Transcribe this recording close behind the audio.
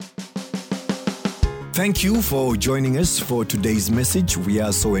Thank you for joining us for today's message. We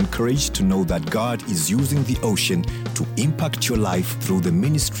are so encouraged to know that God is using the ocean to impact your life through the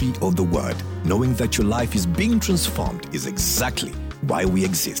ministry of the Word. Knowing that your life is being transformed is exactly why we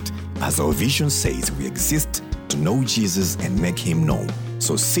exist. As our vision says, we exist to know Jesus and make Him known.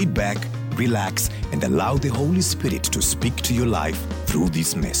 So sit back, relax, and allow the Holy Spirit to speak to your life through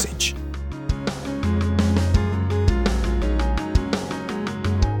this message.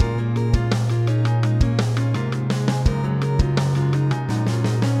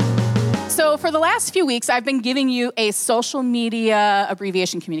 So for the last few weeks, I've been giving you a social media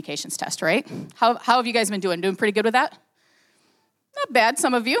abbreviation communications test, right? How have you guys been doing? Doing pretty good with that? Not bad,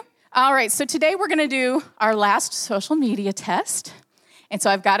 some of you. All right, so today we're going to do our last social media test. And so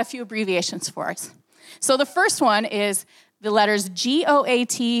I've got a few abbreviations for us. So the first one is the letters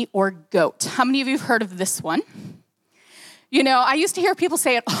GOAT or GOAT. How many of you have heard of this one? You know, I used to hear people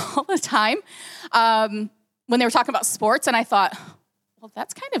say it all the time when they were talking about sports, and I thought, well,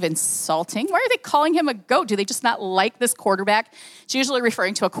 that's kind of insulting. Why are they calling him a GOAT? Do they just not like this quarterback? It's usually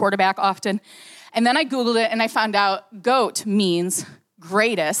referring to a quarterback often. And then I Googled it, and I found out GOAT means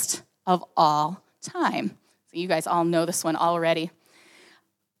greatest of all time. So you guys all know this one already.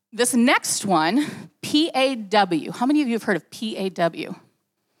 This next one, PAW. How many of you have heard of PAW?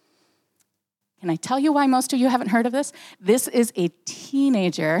 Can I tell you why most of you haven't heard of this? This is a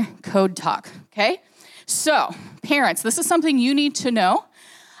teenager code talk, okay? So, parents, this is something you need to know.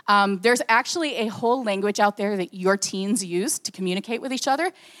 There's actually a whole language out there that your teens use to communicate with each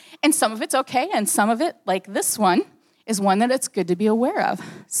other, and some of it's okay, and some of it, like this one, is one that it's good to be aware of.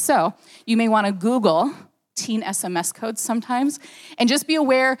 So, you may want to Google teen SMS codes sometimes, and just be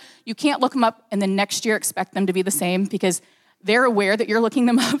aware you can't look them up and then next year expect them to be the same because they're aware that you're looking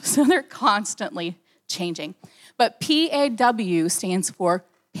them up, so they're constantly changing. But PAW stands for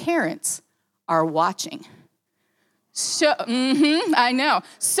parents are watching. So, I know.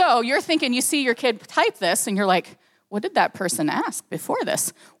 So you're thinking, you see your kid type this, and you're like, what did that person ask before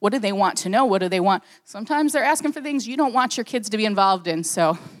this? What do they want to know? What do they want? Sometimes they're asking for things you don't want your kids to be involved in,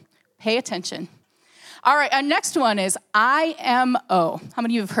 so pay attention. All right, our next one is IMO. How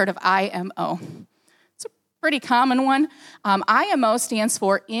many of you have heard of IMO? It's a pretty common one. IMO stands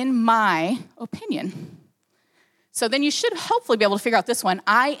for in my opinion. So then you should hopefully be able to figure out this one,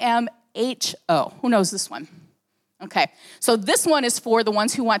 IMHO. Who knows this one? Okay, so this one is for the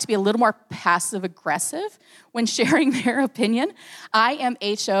ones who want to be a little more passive-aggressive when sharing their opinion.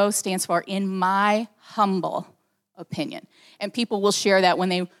 IMHO stands for in my humble opinion. And people will share that when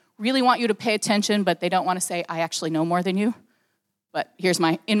they really want you to pay attention, but they don't want to say, I actually know more than you. But here's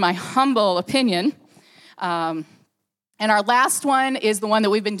in my humble opinion. And our last one is the one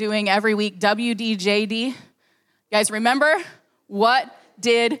that we've been doing every week, WDJD. You guys remember? What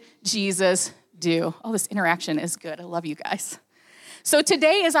did Jesus do? Oh, this interaction is good. I love you guys. So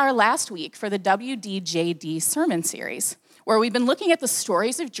today is our last week for the WDJD sermon series, where we've been looking at the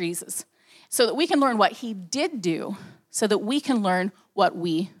stories of Jesus so that we can learn what he did do, so that we can learn what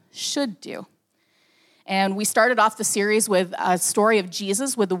we should do. And we started off the series with a story of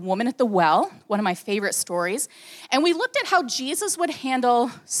Jesus with the woman at the well, one of my favorite stories. And we looked at how Jesus would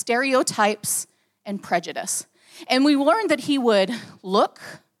handle stereotypes and prejudice. And we learned that he would look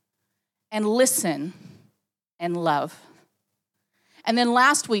and listen and love. And then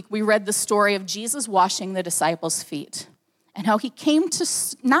last week, we read the story of Jesus washing the disciples' feet and how he came to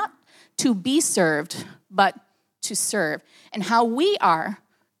not to be served, but to serve, and how we are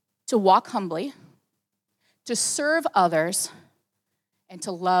to walk humbly, to serve others, and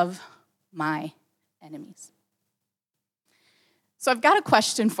to love my enemies. So I've got a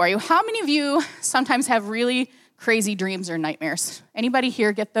question for you. How many of you sometimes have really crazy dreams or nightmares? Anybody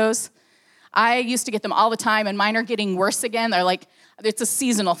here get those? I used to get them all the time, and mine are getting worse again. They're like, it's a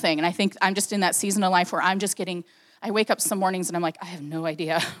seasonal thing, and I think I'm just in that season of life where I wake up some mornings and I'm like, I have no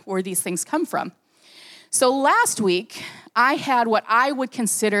idea where these things come from. So last week, I had what I would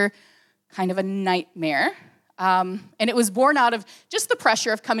consider kind of a nightmare, and it was born out of just the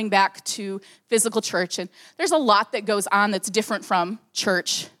pressure of coming back to physical church, and there's a lot that goes on that's different from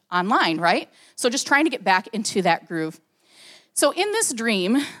church online, right? So just trying to get back into that groove. So in this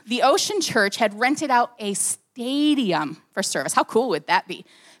dream, the Ocean Church had rented out a stadium for service. How cool would that be?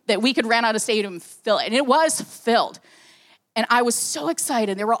 That we could rent out a stadium and fill it. And it was filled. And I was so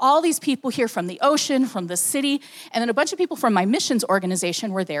excited. There were all these people here from the ocean, from the city, and then a bunch of people from my missions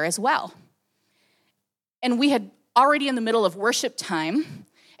organization were there as well. And we had already in the middle of worship time,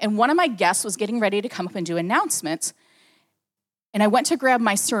 and one of my guests was getting ready to come up and do announcements. And I went to grab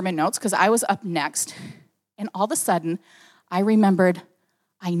my sermon notes because I was up next. And all of a sudden, I remembered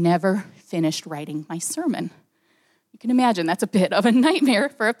I never finished writing my sermon. You can imagine that's a bit of a nightmare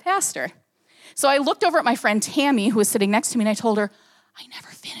for a pastor. So I looked over at my friend Tammy, who was sitting next to me, and I told her, I never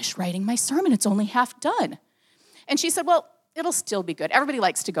finished writing my sermon. It's only half done. And she said, well, it'll still be good. Everybody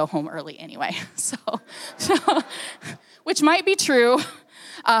likes to go home early anyway. So which might be true,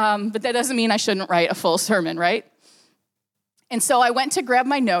 but that doesn't mean I shouldn't write a full sermon, right? And so I went to grab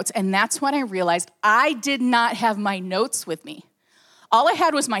my notes, and that's when I realized I did not have my notes with me. All I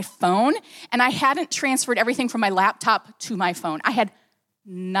had was my phone, and I hadn't transferred everything from my laptop to my phone. I had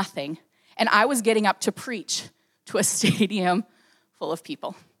nothing, and I was getting up to preach to a stadium full of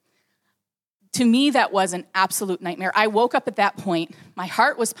people. To me, that was an absolute nightmare. I woke up at that point. My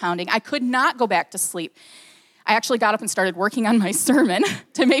heart was pounding. I could not go back to sleep. I actually got up and started working on my sermon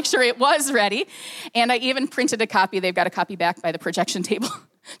to make sure it was ready, and I even printed a copy. They've got a copy back by the projection table,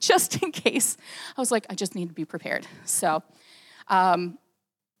 just in case. I was like, I just need to be prepared. So, and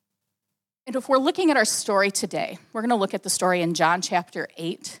if we're looking at our story today, we're going to look at the story in John chapter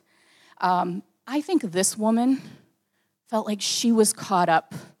 8. I think this woman felt like she was caught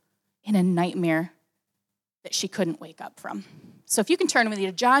up in a nightmare that she couldn't wake up from. So if you can turn with me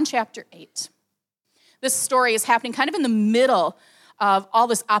to John chapter 8. This story is happening kind of in the middle of all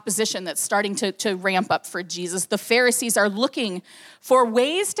this opposition that's starting to ramp up for Jesus. The Pharisees are looking for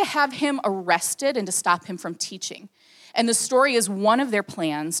ways to have him arrested and to stop him from teaching. And the story is one of their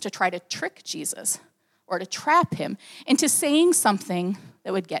plans to try to trick Jesus or to trap him into saying something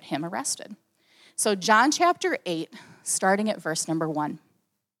that would get him arrested. So John chapter 8, starting at verse number 1.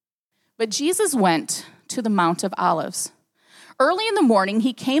 But Jesus went to the Mount of Olives. Early in the morning,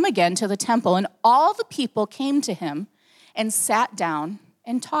 he came again to the temple, and all the people came to him and sat down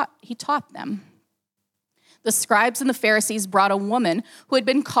and he taught them. The scribes and the Pharisees brought a woman who had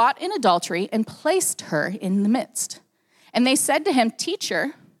been caught in adultery and placed her in the midst. And they said to him,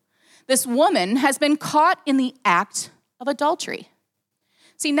 Teacher, this woman has been caught in the act of adultery.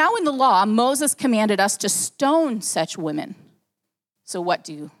 See, now in the law, Moses commanded us to stone such women. So what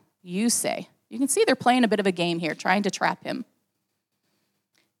do you say? You can see they're playing a bit of a game here, trying to trap him.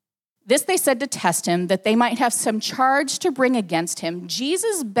 This they said to test him, that they might have some charge to bring against him.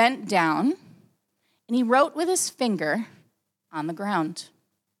 Jesus bent down, and he wrote with his finger on the ground.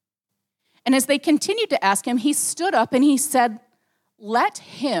 And as they continued to ask him, he stood up and he said, Let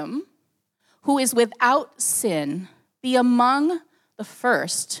him who is without sin be among the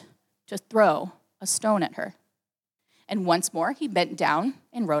first to throw a stone at her. And once more he bent down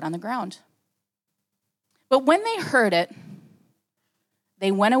and wrote on the ground. But when they heard it, they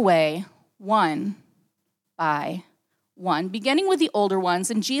went away one by one, beginning with the older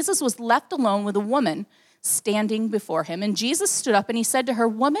ones, and Jesus was left alone with a woman standing before him. And Jesus stood up and he said to her,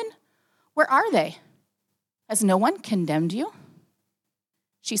 Woman, where are they? Has no one condemned you?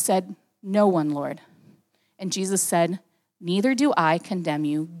 She said, No one, Lord. And Jesus said, Neither do I condemn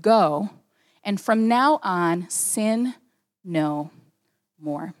you. Go, and from now on, sin no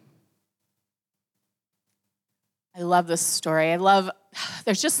more. I love this story.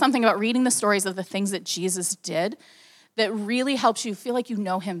 There's just something about reading the stories of the things that Jesus did that really helps you feel like you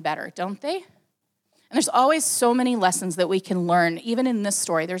know him better, don't they? And there's always so many lessons that we can learn. Even in this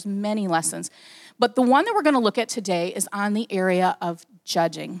story, there's many lessons. But the one that we're going to look at today is on the area of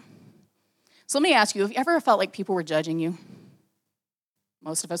judging. So let me ask you, have you ever felt like people were judging you?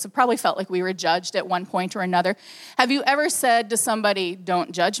 Most of us have probably felt like we were judged at one point or another. Have you ever said to somebody,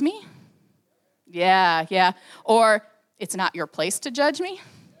 don't judge me? Yeah. Or, it's not your place to judge me?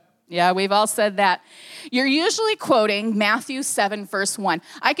 Yeah, we've all said that. You're usually quoting Matthew 7, verse 1.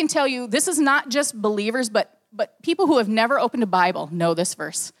 I can tell you, this is not just believers, but people who have never opened a Bible know this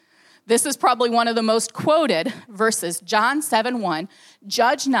verse. This is probably one of the most quoted verses. John 7, 1.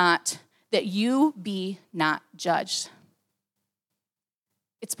 Judge not, that you be not judged.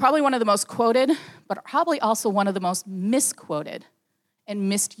 It's probably one of the most quoted, but probably also one of the most misquoted and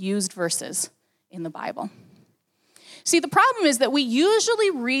misused verses in the Bible. See, the problem is that we usually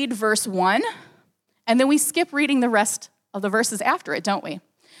read verse 1, and then we skip reading the rest of the verses after it, don't we?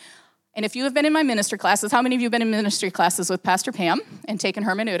 And if you have been in my ministry classes, how many of you have been in ministry classes with Pastor Pam and taken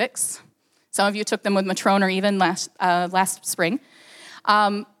hermeneutics? Some of you took them with Matrone or even last spring.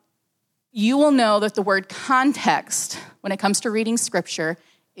 You will know that the word context, when it comes to reading Scripture,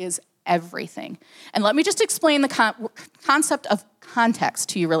 is everything. And let me just explain the concept of context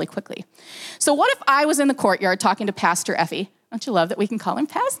to you really quickly. So what if I was in the courtyard talking to Pastor Effie? Don't you love that we can call him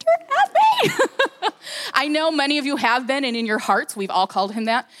Pastor Effie? I know many of you have been, and in your hearts, we've all called him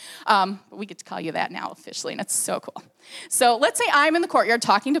that. But we get to call you that now officially, and it's so cool. So let's say I'm in the courtyard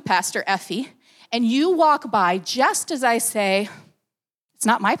talking to Pastor Effie, and you walk by just as I say, It's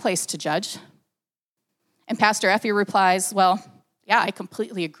not my place to judge. And Pastor Effie replies, well, yeah, I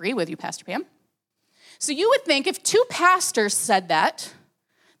completely agree with you, Pastor Pam. So you would think if two pastors said that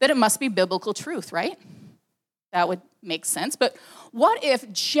it must be biblical truth, right? That would make sense. But what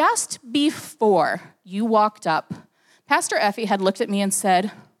if just before you walked up, Pastor Effie had looked at me and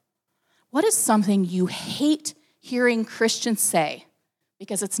said, what is something you hate hearing Christians say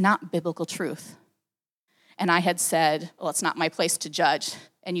because it's not biblical truth? And I had said, well, it's not my place to judge.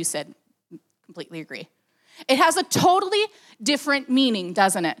 And you said, completely agree. It has a totally different meaning,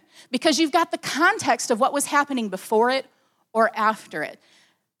 doesn't it? Because you've got the context of what was happening before it or after it.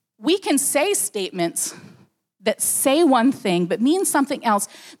 We can say statements that say one thing but mean something else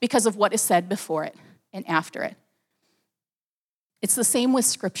because of what is said before it and after it. It's the same with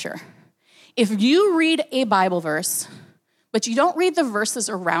Scripture. If you read a Bible verse, but you don't read the verses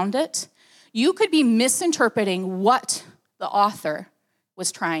around it, you could be misinterpreting what the author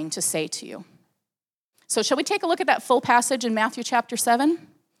was trying to say to you. So shall we take a look at that full passage in Matthew chapter 7?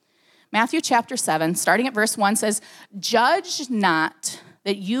 Matthew chapter 7, starting at verse 1, says, "Judge not,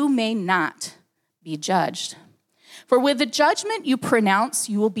 that you may not be judged. For with the judgment you pronounce,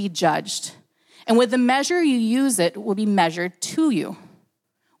 you will be judged. And with the measure you use, it will be measured to you.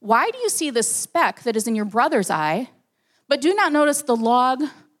 Why do you see the speck that is in your brother's eye, but do not notice the log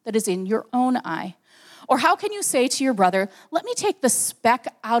that is in your own eye? Or how can you say to your brother, let me take the speck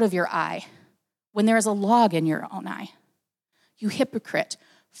out of your eye, when there is a log in your own eye? You hypocrite,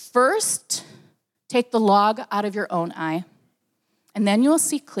 first take the log out of your own eye, and then you will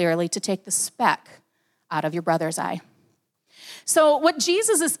see clearly to take the speck out of your brother's eye." So what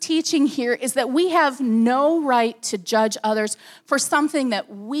Jesus is teaching here is that we have no right to judge others for something that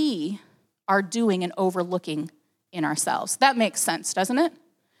we are doing and overlooking in ourselves. That makes sense, doesn't it?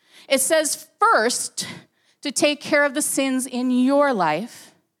 It says first to take care of the sins in your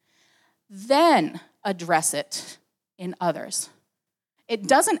life, then address it in others. It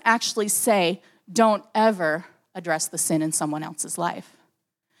doesn't actually say, don't ever address the sin in someone else's life.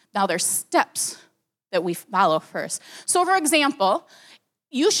 Now, there's steps that we follow first. So, for example,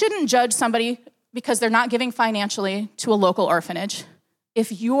 you shouldn't judge somebody because they're not giving financially to a local orphanage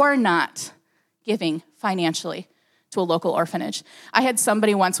if you're not giving financially to a local orphanage. I had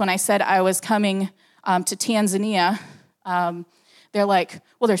somebody once when I said I was coming to Tanzania, they're like,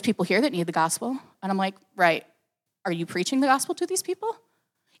 well, there's people here that need the gospel. And I'm like, right, are you preaching the gospel to these people?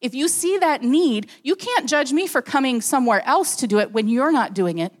 If you see that need, you can't judge me for coming somewhere else to do it when you're not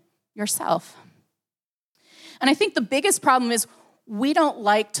doing it yourself. And I think the biggest problem is we don't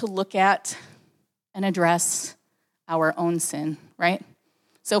like to look at and address our own sin, right?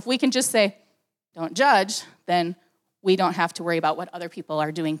 So if we can just say, don't judge, then we don't have to worry about what other people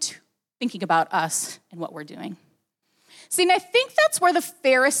are doing, thinking about us and what we're doing. See, and I think that's where the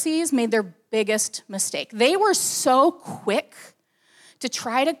Pharisees made their biggest mistake. They were so quick to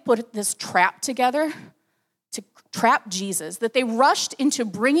try to put this trap together, to trap Jesus, that they rushed into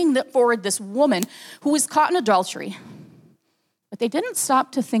bringing forward this woman who was caught in adultery. But they didn't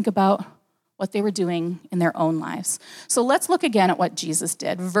stop to think about what they were doing in their own lives. So let's look again at what Jesus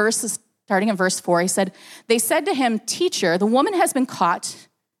did. Starting in verse 4, he said, they said to him, "Teacher, the woman has been caught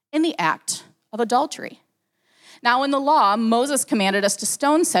in the act of adultery. Now in the law, Moses commanded us to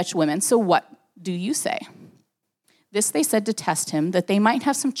stone such women, so what do you say?" This they said to test him, that they might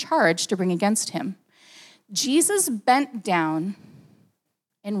have some charge to bring against him. Jesus bent down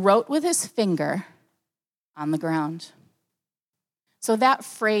and wrote with his finger on the ground. So that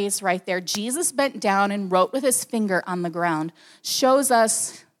phrase right there, Jesus bent down and wrote with his finger on the ground, shows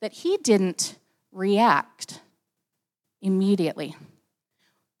us that he didn't react immediately.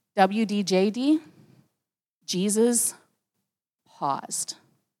 WDJD, Jesus paused.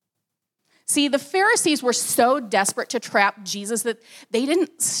 See, the Pharisees were so desperate to trap Jesus that they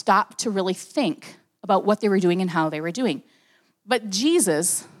didn't stop to really think about what they were doing and how they were doing. But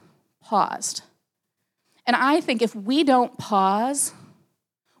Jesus paused. And I think if we don't pause,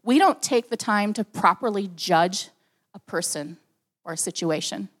 we don't take the time to properly judge a person or a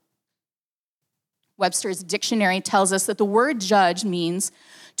situation. Webster's dictionary tells us that the word judge means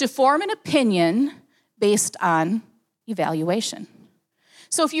to form an opinion based on evaluation.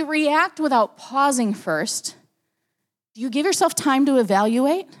 So if you react without pausing first, do you give yourself time to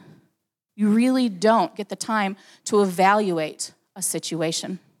evaluate? You really don't get the time to evaluate a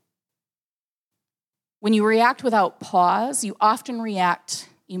situation. When you react without pause, you often react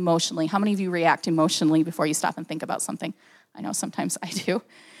emotionally. How many of you react emotionally before you stop and think about something? I know sometimes I do.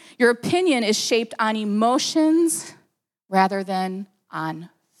 Your opinion is shaped on emotions rather than on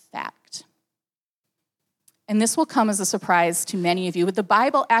fact. and this will come as a surprise to many of you, but the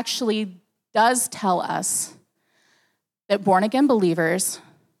Bible actually does tell us that born-again believers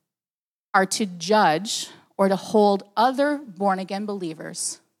are to judge or to hold other born-again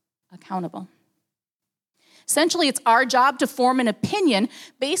believers accountable. Essentially, it's our job to form an opinion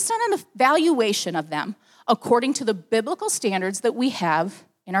based on an evaluation of them according to the biblical standards that we have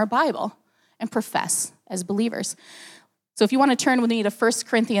in our Bible and profess as believers. So if you want to turn with me to 1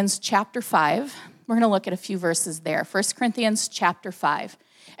 Corinthians chapter 5, we're going to look at a few verses there. 1 Corinthians chapter 5.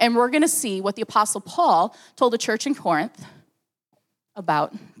 And we're going to see what the Apostle Paul told the church in Corinth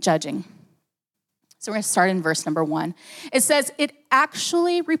about judging. So we're going to start in verse number 1. It says, it is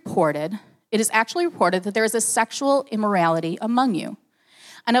actually reported that there is a sexual immorality among you,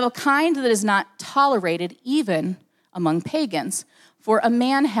 and of a kind that is not tolerated even among pagans, for a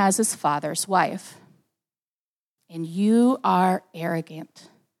man has his father's wife. And you are arrogant.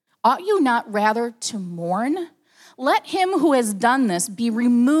 Ought you not rather to mourn? Let him who has done this be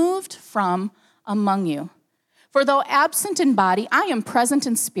removed from among you. For though absent in body, I am present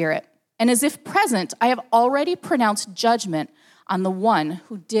in spirit, and as if present, I have already pronounced judgment on the one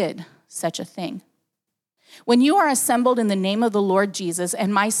who did such a thing. When you are assembled in the name of the Lord Jesus,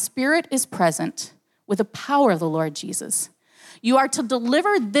 and my spirit is present with the power of the Lord Jesus, you are to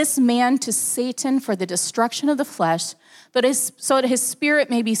deliver this man to Satan for the destruction of the flesh, so that his spirit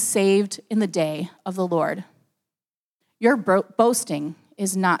may be saved in the day of the Lord. Your boasting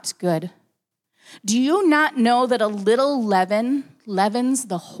is not good. Do you not know that a little leaven leavens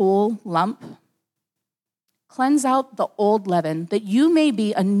the whole lump? Cleanse out the old leaven, that you may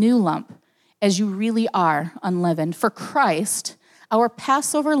be a new lump, as you really are unleavened. For Christ, our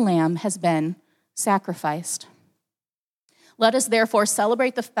Passover lamb, has been sacrificed. Let us therefore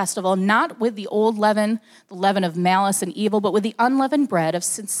celebrate the festival not with the old leaven, the leaven of malice and evil, but with the unleavened bread of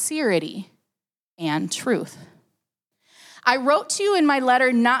sincerity and truth. I wrote to you in my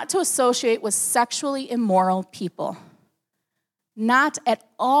letter not to associate with sexually immoral people, not at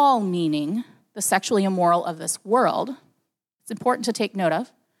all meaning the sexually immoral of this world. It's important to take note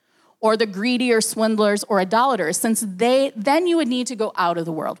of. Or the greedy or swindlers or idolaters, since then you would need to go out of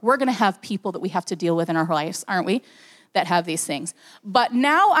the world. We're going to have people that we have to deal with in our lives, aren't we, that have these things. But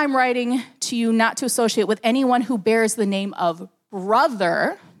now I'm writing to you not to associate with anyone who bears the name of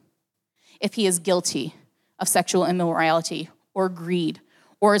brother if he is guilty of sexual immorality or greed,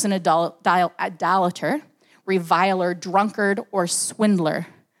 or is an idolater, reviler, drunkard, or swindler,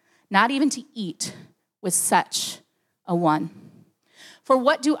 not even to eat with such a one. For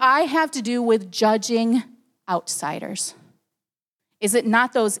what do I have to do with judging outsiders? Is it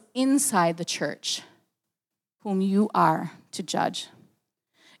not those inside the church whom you are to judge?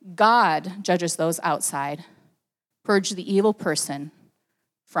 God judges those outside. Purge the evil person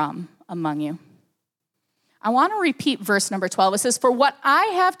from among you. I want to repeat verse number 12. It says, for what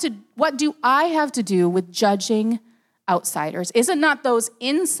do I have to do with judging outsiders? Is it not those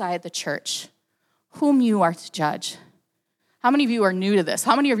inside the church whom you are to judge? How many of you are new to this?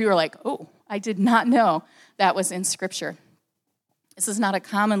 How many of you are like, oh, I did not know that was in Scripture? This is not a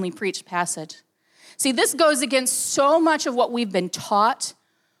commonly preached passage. See, this goes against so much of what we've been taught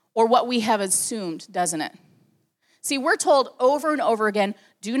or what we have assumed, doesn't it? See, we're told over and over again,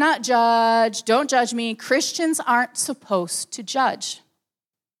 do not judge, don't judge me. Christians aren't supposed to judge.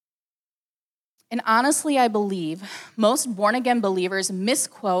 And honestly, I believe most born-again believers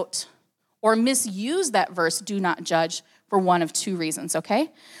misquote or misuse that verse, do not judge, for one of two reasons, okay?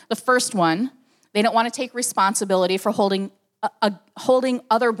 The first one, they don't want to take responsibility for holding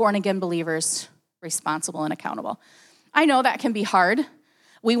other born-again believers responsible and accountable. I know that can be hard.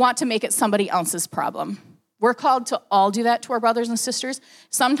 We want to make it somebody else's problem. We're called to all do that to our brothers and sisters.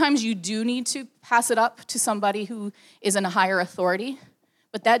 Sometimes you do need to pass it up to somebody who is in a higher authority,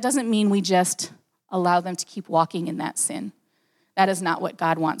 but that doesn't mean we just allow them to keep walking in that sin. That is not what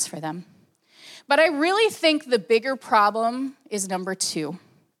God wants for them. But I really think the bigger problem is number 2.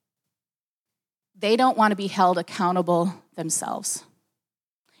 They don't want to be held accountable themselves.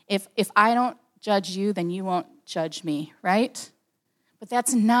 If I don't judge you, then you won't judge me, right? But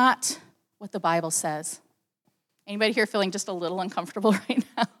that's not what the Bible says. Anybody here feeling just a little uncomfortable right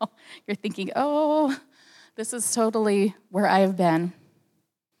now? You're thinking, oh, this is totally where I have been.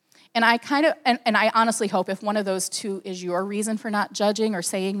 And I honestly hope if one of those two is your reason for not judging or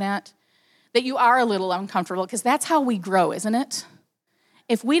saying that you are a little uncomfortable, because that's how we grow, isn't it?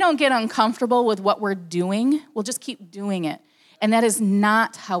 If we don't get uncomfortable with what we're doing, we'll just keep doing it. And that is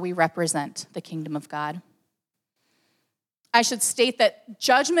not how we represent the kingdom of God. I should state that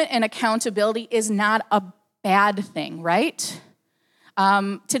judgment and accountability is not a bad thing, right?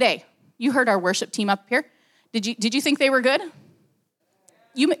 Today, you heard our worship team up here. Did you think they were good?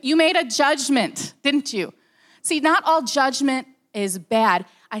 You made a judgment, didn't you? See, not all judgment is bad.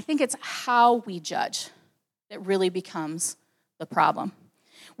 I think it's how we judge that really becomes the problem.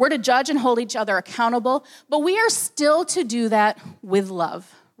 We're to judge and hold each other accountable, but we are still to do that with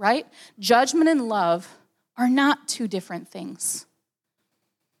love, right? Judgment and love are not two different things.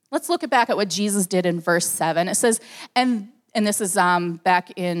 Let's look back at what Jesus did in verse 7. It says, and this is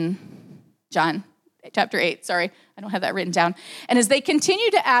back in John chapter 8, sorry, I don't have that written down. And as they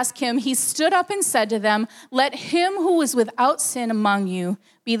continued to ask him, he stood up and said to them, "Let him who is without sin among you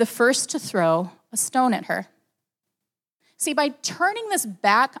be the first to throw a stone at her." See, by turning this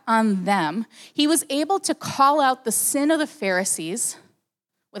back on them, he was able to call out the sin of the Pharisees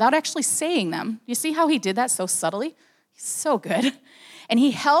without actually saying them. You see how he did that so subtly? He's so good. And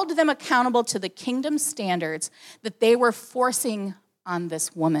he held them accountable to the kingdom standards that they were forcing on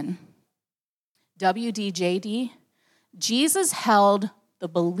this woman. WDJD, Jesus held the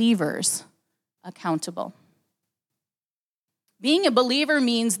believers accountable. Being a believer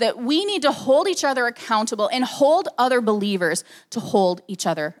means that we need to hold each other accountable and hold other believers to hold each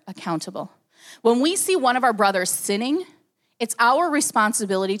other accountable. When we see one of our brothers sinning, it's our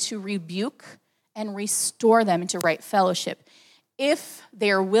responsibility to rebuke and restore them into right fellowship if they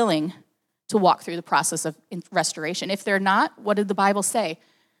are willing to walk through the process of restoration. If they're not, what did the Bible say?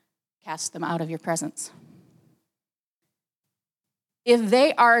 Cast them out of your presence. If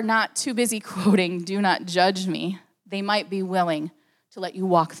they are not too busy quoting, "Do not judge me," they might be willing to let you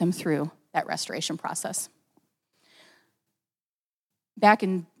walk them through that restoration process. Back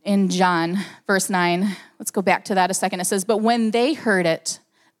in John, verse 9, let's go back to that a second. It says, "But when they heard it,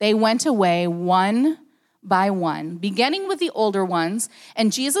 they went away one by one, beginning with the older ones,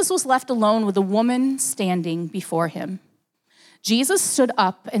 and Jesus was left alone with a woman standing before him. Jesus stood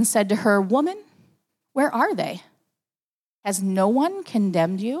up and said to her, 'Woman, where are they? Has no one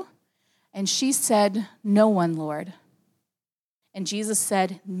condemned you?' And she said, 'No one, Lord.' And Jesus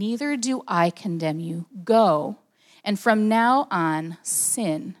said, 'Neither do I condemn you. Go, and from now on,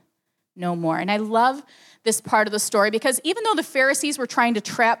 sin no more.'" And I love this part of the story because even though the Pharisees were trying to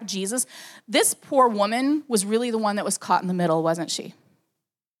trap Jesus, this poor woman was really the one that was caught in the middle, wasn't she?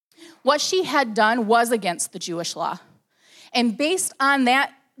 What she had done was against the Jewish law. And based on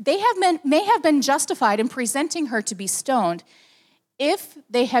that, they may have been justified in presenting her to be stoned if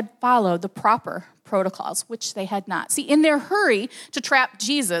they had followed the proper protocols, which they had not. See, in their hurry to trap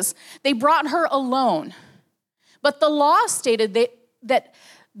Jesus, they brought her alone. But the law stated that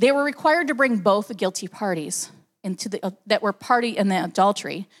they were required to bring both the guilty parties that were party in the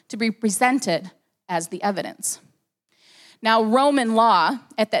adultery to be presented as the evidence. Now, Roman law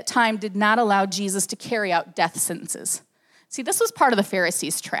at that time did not allow Jesus to carry out death sentences. See, this was part of the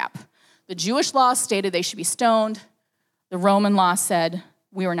Pharisees' trap. The Jewish law stated they should be stoned. The Roman law said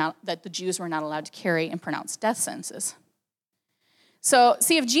that the Jews were not allowed to carry and pronounce death sentences. So,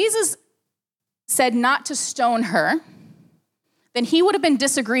 see, if Jesus said not to stone her, then he would have been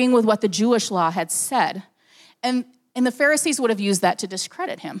disagreeing with what the Jewish law had said. And the Pharisees would have used that to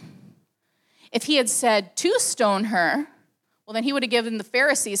discredit him. If he had said to stone her, well, then he would have given the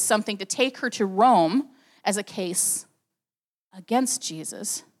Pharisees something to take her to Rome as a case against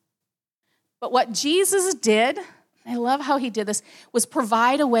Jesus. But what Jesus did, I love how he did this, was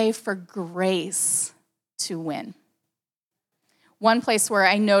provide a way for grace to win. One place where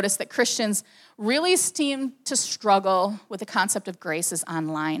I noticed that Christians really seem to struggle with the concept of grace is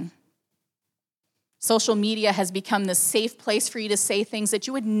online. Social media has become this safe place for you to say things that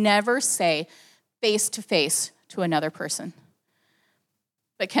you would never say face to face to another person.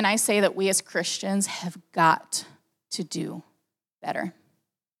 But can I say that we as Christians have got to do better?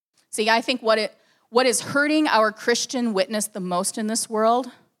 See, I think what is hurting our Christian witness the most in this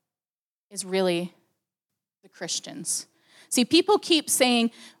world is really the Christians. See, people keep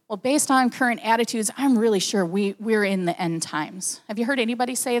saying, well, based on current attitudes, I'm really sure we're in the end times. Have you heard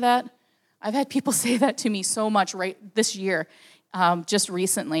anybody say that? I've had people say that to me so much right this year, just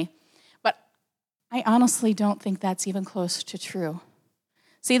recently. But I honestly don't think that's even close to true.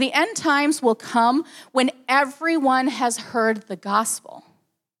 See, the end times will come when everyone has heard the gospel.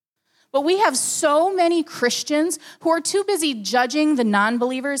 But we have so many Christians who are too busy judging the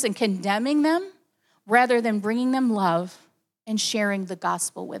non-believers and condemning them rather than bringing them love and sharing the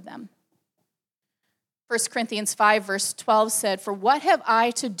gospel with them. 1 Corinthians 5, verse 12 said, "For what have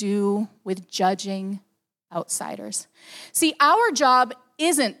I to do with judging outsiders?" See, our job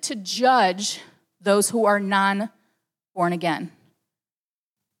isn't to judge those who are non-born again,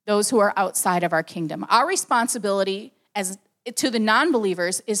 those who are outside of our kingdom. Our responsibility to the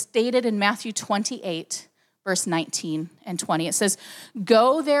non-believers is stated in Matthew 28, verse 19 and 20. It says,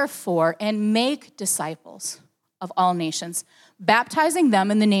 "Go therefore and make disciples of all nations, baptizing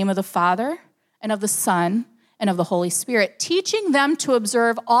them in the name of the Father and of the Son and of the Holy Spirit, teaching them to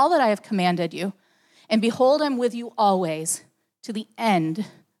observe all that I have commanded you. And behold, I'm with you always to the end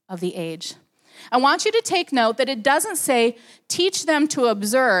of the age." I want you to take note that it doesn't say teach them to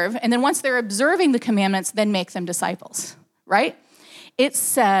observe, and then once they're observing the commandments, then make them disciples, right? It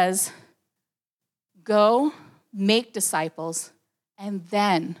says go, make disciples, and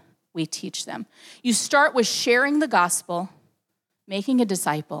then we teach them. You start with sharing the gospel, making a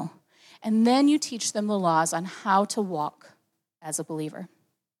disciple, and then you teach them the laws on how to walk as a believer.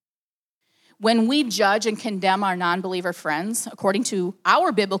 When we judge and condemn our non-believer friends, according to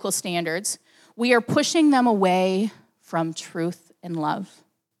our biblical standards, we are pushing them away from truth and love.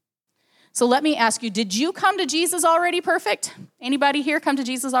 So let me ask you, did you come to Jesus already perfect? Anybody here come to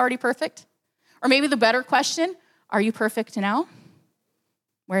Jesus already perfect? Or maybe the better question, are you perfect now?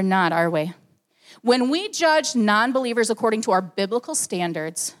 We're not, are we? When we judge non-believers according to our biblical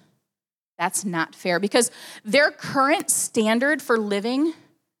standards, that's not fair because their current standard for living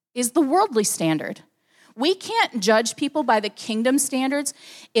is the worldly standard. We can't judge people by the kingdom standards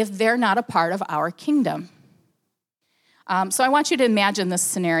if they're not a part of our kingdom. So I want you to imagine this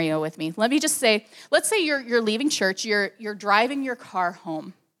scenario with me. Let me just say, let's say you're leaving church, you're driving your car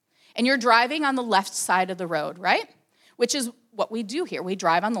home, and you're driving on the left side of the road, right? Which is what we do here. We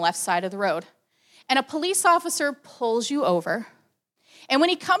drive on the left side of the road. And a police officer pulls you over, and when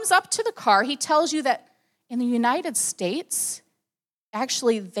he comes up to the car, he tells you that in the United States,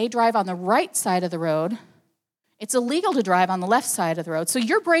 actually, they drive on the right side of the road. It's illegal to drive on the left side of the road. So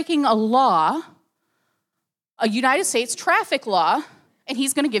you're breaking a law, a United States traffic law, and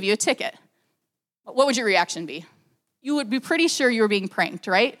he's going to give you a ticket. What would your reaction be? You would be pretty sure you were being pranked,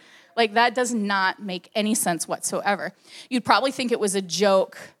 right? Like, that does not make any sense whatsoever. You'd probably think it was a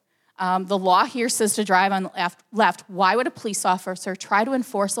joke. The law here says to drive on the left. Why would a police officer try to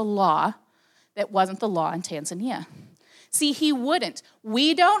enforce a law that wasn't the law in Tanzania? See, he wouldn't.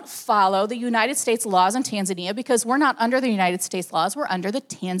 We don't follow the United States laws in Tanzania because we're not under the United States laws. We're under the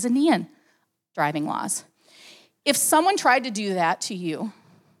Tanzanian driving laws. If someone tried to do that to you,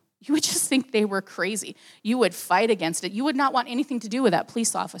 you would just think they were crazy. You would fight against it. You would not want anything to do with that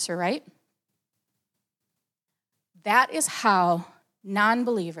police officer, right? That is how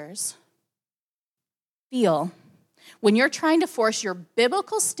non-believers feel when you're trying to force your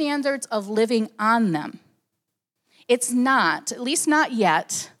biblical standards of living on them. It's not, at least not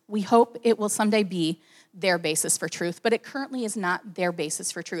yet, we hope it will someday be their basis for truth, but it currently is not their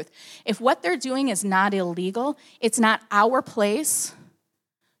basis for truth. If what they're doing is not illegal, it's not our place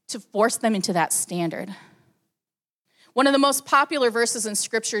to force them into that standard. One of the most popular verses in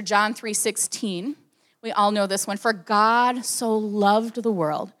Scripture, John 3:16, we all know this one. "For God so loved the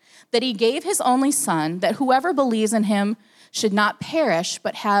world that he gave his only Son, that whoever believes in him should not perish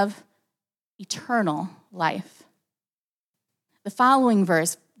but have eternal life." The following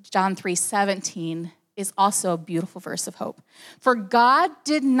verse, John 3:17, is also a beautiful verse of hope. "For God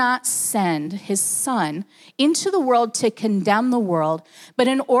did not send his Son into the world to condemn the world, but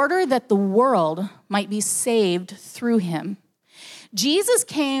in order that the world might be saved through him." Jesus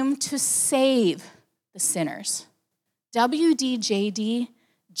came to save the sinners. WDJD,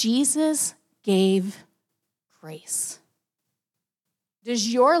 Jesus gave grace.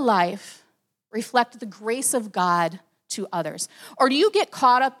 Does your life reflect the grace of God to others? Or do you get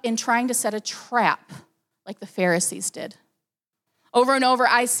caught up in trying to set a trap like the Pharisees did? Over and over,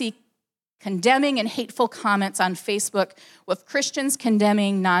 I see condemning and hateful comments on Facebook with Christians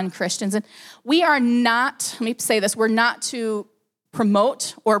condemning non-Christians. And we are not, let me say this, we're not to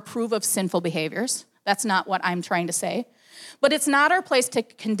promote or approve of sinful behaviors. That's not what I'm trying to say. But it's not our place to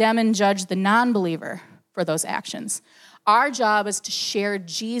condemn and judge the non-believer for those actions. Our job is to share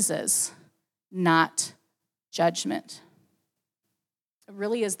Jesus, not judgment. It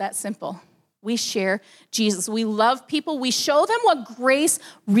really is that simple. We share Jesus. We love people. We show them what grace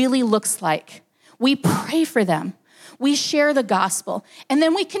really looks like. We pray for them. We share the gospel. And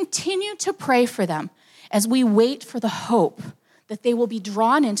then we continue to pray for them as we wait for the hope that they will be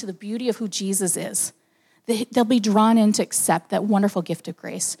drawn into the beauty of who Jesus is. They'll be drawn in to accept that wonderful gift of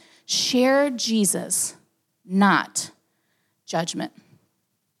grace. Share Jesus, not judgment.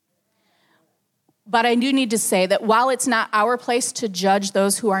 But I do need to say that while it's not our place to judge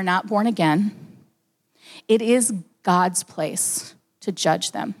those who are not born again, it is God's place to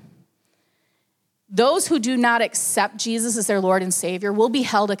judge them. Those who do not accept Jesus as their Lord and Savior will be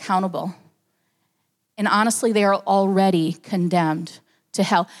held accountable. And honestly, they are already condemned to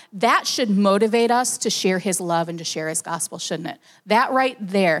hell. That should motivate us to share his love and to share his gospel, shouldn't it? That right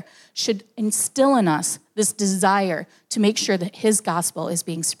there should instill in us this desire to make sure that his gospel is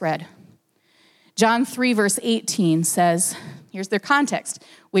being spread. John 3, verse 18 says, here's their context.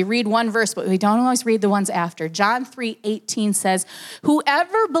 We read one verse, but we don't always read the ones after. John 3:18 says,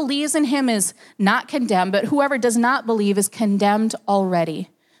 whoever believes in him is not condemned, but whoever does not believe is condemned already,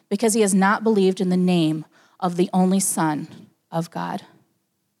 because he has not believed in the name of the only Son of God.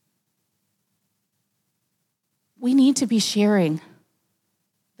 We need to be sharing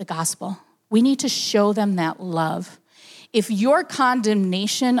the gospel. We need to show them that love. If your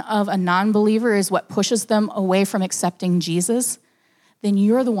condemnation of a non-believer is what pushes them away from accepting Jesus, then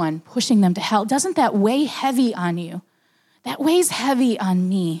you're the one pushing them to hell. Doesn't that weigh heavy on you? That weighs heavy on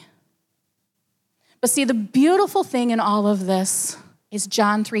me. But see, the beautiful thing in all of this is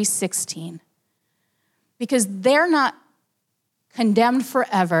John 3:16. Because they're not condemned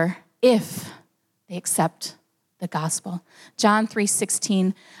forever if they accept the gospel. John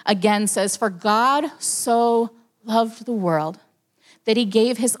 3:16 again says, for God so loved the world that he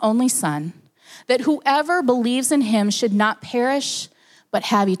gave his only Son, that whoever believes in him should not perish, but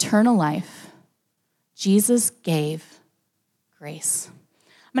have eternal life. Jesus gave grace.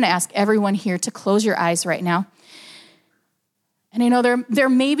 I'm going to ask everyone here to close your eyes right now. And I know there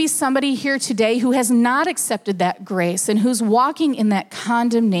may be somebody here today who has not accepted that grace and who's walking in that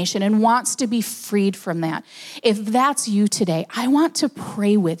condemnation and wants to be freed from that. If that's you today, I want to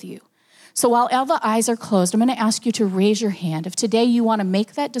pray with you. So while all the eyes are closed, I'm going to ask you to raise your hand if today you want to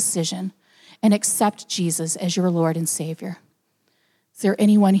make that decision and accept Jesus as your Lord and Savior. Is there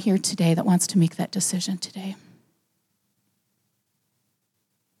anyone here today that wants to make that decision today?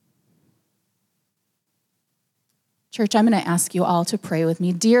 Church, I'm going to ask you all to pray with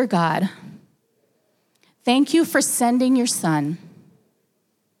me. Dear God, thank you for sending your Son,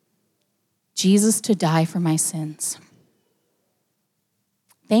 Jesus, to die for my sins.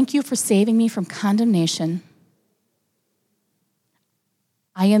 Thank you for saving me from condemnation.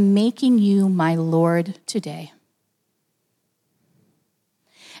 I am making you my Lord today.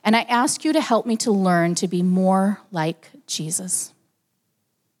 And I ask you to help me to learn to be more like Jesus.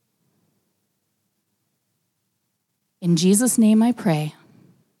 In Jesus' name I pray.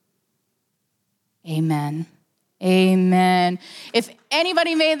 Amen. Amen. If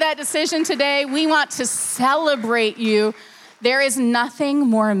anybody made that decision today, we want to celebrate you. There is nothing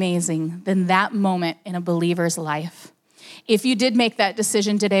more amazing than that moment in a believer's life. If you did make that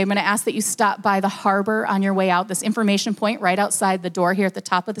decision today, I'm going to ask that you stop by the harbor on your way out, this information point right outside the door here at the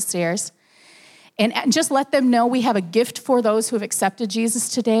top of the stairs. And just let them know we have a gift for those who have accepted Jesus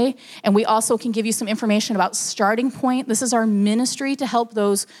today. And we also can give you some information about Starting Point. This is our ministry to help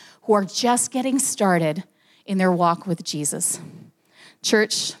those who are just getting started in their walk with Jesus.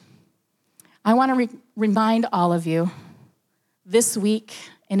 Church, I want to remind all of you this week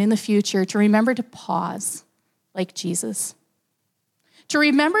and in the future to remember to pause like Jesus. To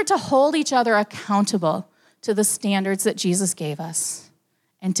remember to hold each other accountable to the standards that Jesus gave us.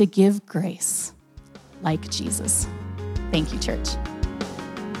 And to give grace like Jesus. Thank you, church.